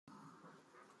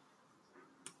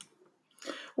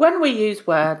When we use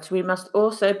words, we must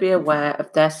also be aware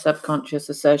of their subconscious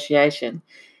association.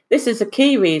 This is a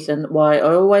key reason why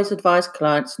I always advise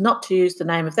clients not to use the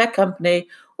name of their company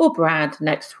or brand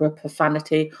next to a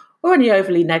profanity or any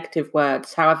overly negative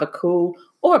words, however cool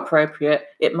or appropriate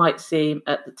it might seem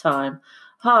at the time.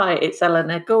 Hi, it's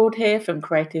Eleanor Gould here from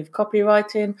Creative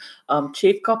Copywriting. I'm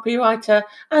Chief Copywriter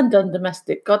and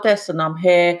Domestic Goddess, and I'm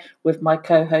here with my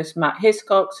co-host Matt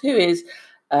Hiscox, who is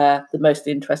the most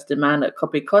interesting man at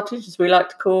Copy Cottage, as we like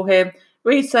to call him,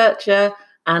 researcher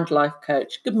and life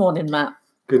coach. Good morning, Matt.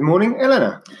 Good morning,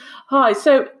 Eleanor. Hi.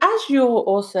 So as you're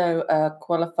also a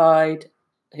qualified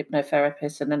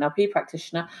hypnotherapist and NLP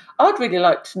practitioner, I'd really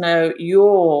like to know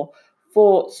your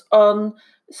thoughts on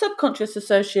subconscious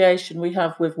association we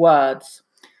have with words.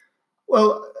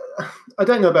 Well, I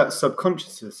don't know about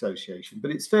subconscious association,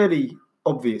 but it's fairly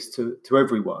obvious to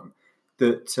everyone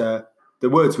that the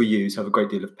words we use have a great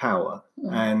deal of power,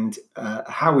 and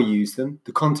how we use them,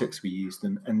 the context we use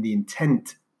them, and the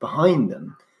intent behind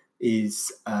them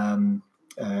is I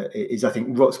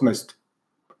think what's most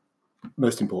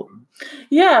important.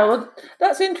 Yeah, well,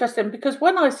 that's interesting, because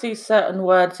when I see certain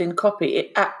words in copy,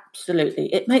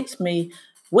 it makes me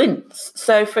wince.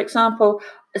 So, for example,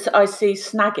 I see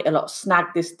snag it a lot, snag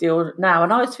this deal now,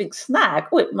 and I always think snag,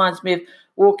 it reminds me of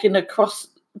walking past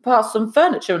some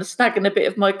furniture and snagging a bit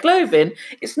of my clothing.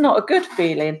 It's not a good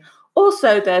feeling.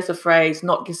 Also, there's a phrase,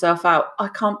 knock yourself out. I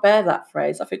can't bear that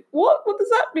phrase. I think, what does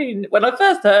that mean? When I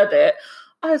first heard it,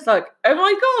 I was like, oh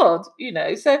my God,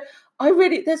 so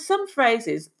there's some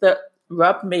phrases that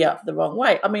rub me up the wrong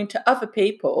way. I mean, to other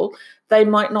people, they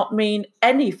might not mean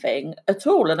anything at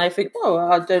all. And they think, oh,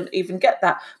 I don't even get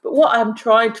that. But what I'm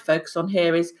trying to focus on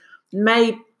here is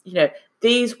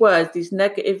these words, these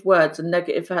negative words and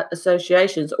negative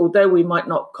associations, although we might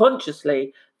not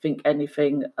consciously think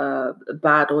anything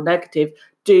bad or negative,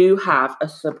 do have a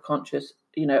subconscious,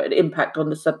 an impact on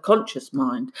the subconscious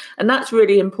mind. And that's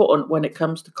really important when it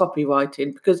comes to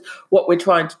copywriting, because what we're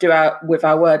trying to do with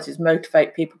our words is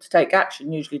motivate people to take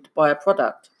action, usually to buy a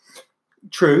product.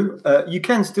 True. You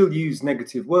can still use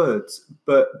negative words,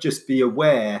 but just be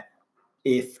aware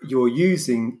if you're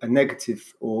using a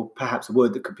negative or perhaps a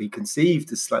word that could be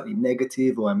conceived as slightly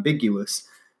negative or ambiguous,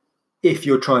 if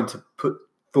you're trying to put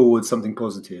forward something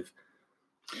positive.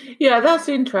 Yeah, that's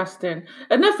interesting.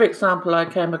 Another example I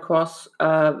came across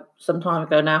some time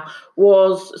ago now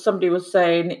was somebody was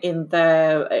saying in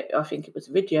their, I think it was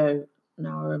a video,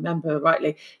 now I remember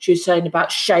rightly, she was saying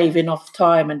about shaving off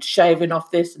time and shaving off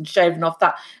this and shaving off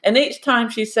that. And each time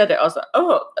she said it, I was like,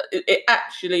 oh, it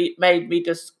actually made me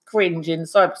just cringe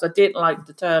inside, because I didn't like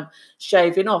the term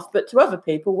shaving off. But to other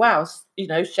people, wow,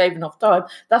 shaving off time,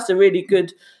 that's a really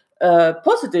good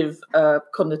positive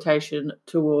connotation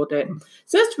toward it.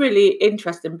 So it's really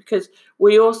interesting, because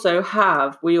we also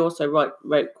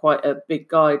wrote quite a big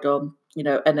guide on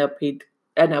NLP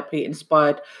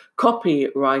inspired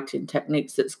copywriting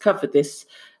techniques that's covered this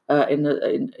in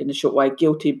a short way,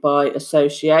 guilty by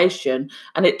association,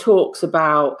 and it talks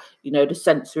about the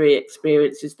sensory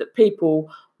experiences that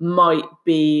people might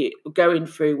be going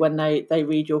through when they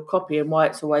read your copy, and why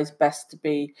it's always best to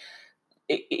be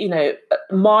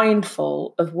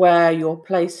mindful of where you're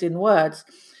placing words.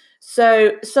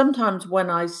 So sometimes when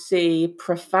I see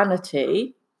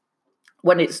profanity,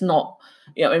 when it's not,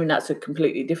 that's a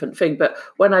completely different thing. But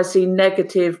when I see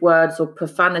negative words or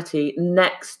profanity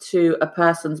next to a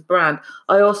person's brand,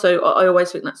 I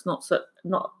always think that's not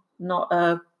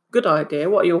a good idea.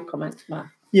 What are your comments, Matt?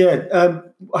 Yeah,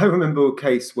 I remember a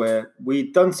case where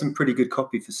we'd done some pretty good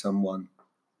copy for someone.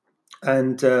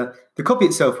 And the copy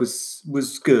itself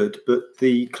was good, but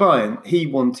the client, he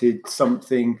wanted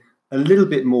something a little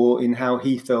bit more in how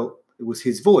he felt it was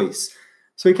his voice.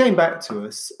 So he came back to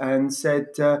us and said,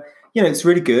 it's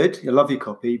really good. I love your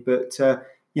copy, but, can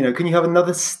you have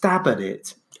another stab at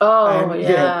it? Oh, and,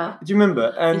 yeah. Do you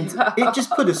remember? And it just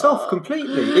put us off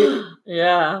completely.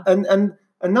 Yeah. And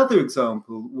another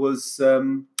example was...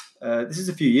 this is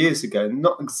a few years ago,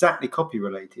 not exactly copy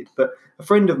related, but a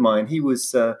friend of mine, he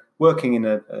was working in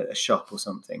a shop or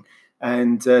something,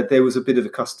 and there was a bit of a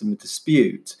customer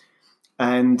dispute.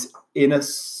 And in a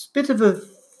bit of a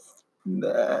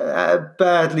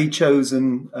badly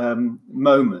chosen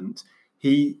moment,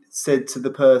 he said to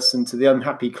the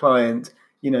unhappy client,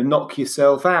 knock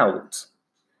yourself out.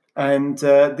 And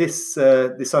this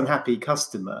unhappy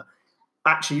customer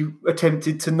actually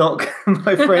attempted to knock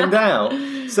my friend out.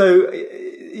 So,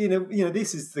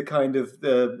 this is the kind of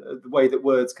the way that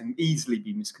words can easily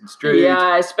be misconstrued.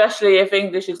 Yeah, especially if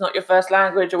English is not your first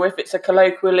language, or if it's a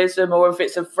colloquialism, or if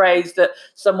it's a phrase that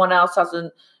someone else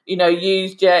hasn't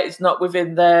used yet. It's not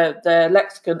within their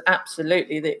lexicon.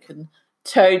 Absolutely, that can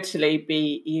totally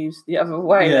be used the other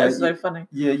way. Yeah, That's so funny.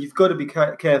 Yeah, you've got to be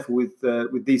careful with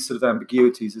these sort of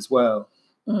ambiguities as well.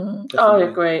 I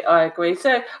agree.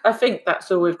 So I think that's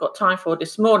all we've got time for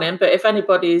this morning. But if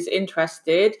anybody is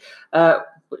interested,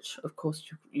 which of course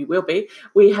you will be,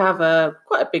 we have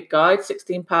quite a big guide,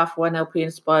 16 powerful NLP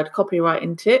inspired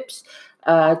copywriting tips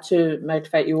to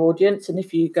motivate your audience. And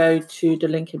if you go to the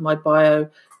link in my bio,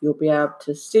 you'll be able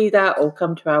to see that, or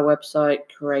come to our website,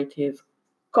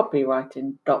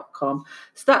 creativecopywriting.com.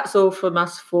 So that's all from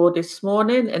us for this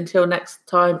morning. Until next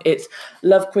time, it's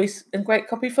love, peace, and great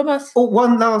copy from us. Oh,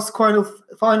 one last final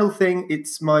thing.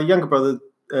 It's my younger brother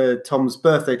Tom's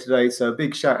birthday today, so a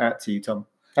big shout out to you, Tom.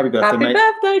 Happy birthday, mate.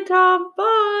 Happy birthday, Tom.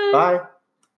 Bye. Bye.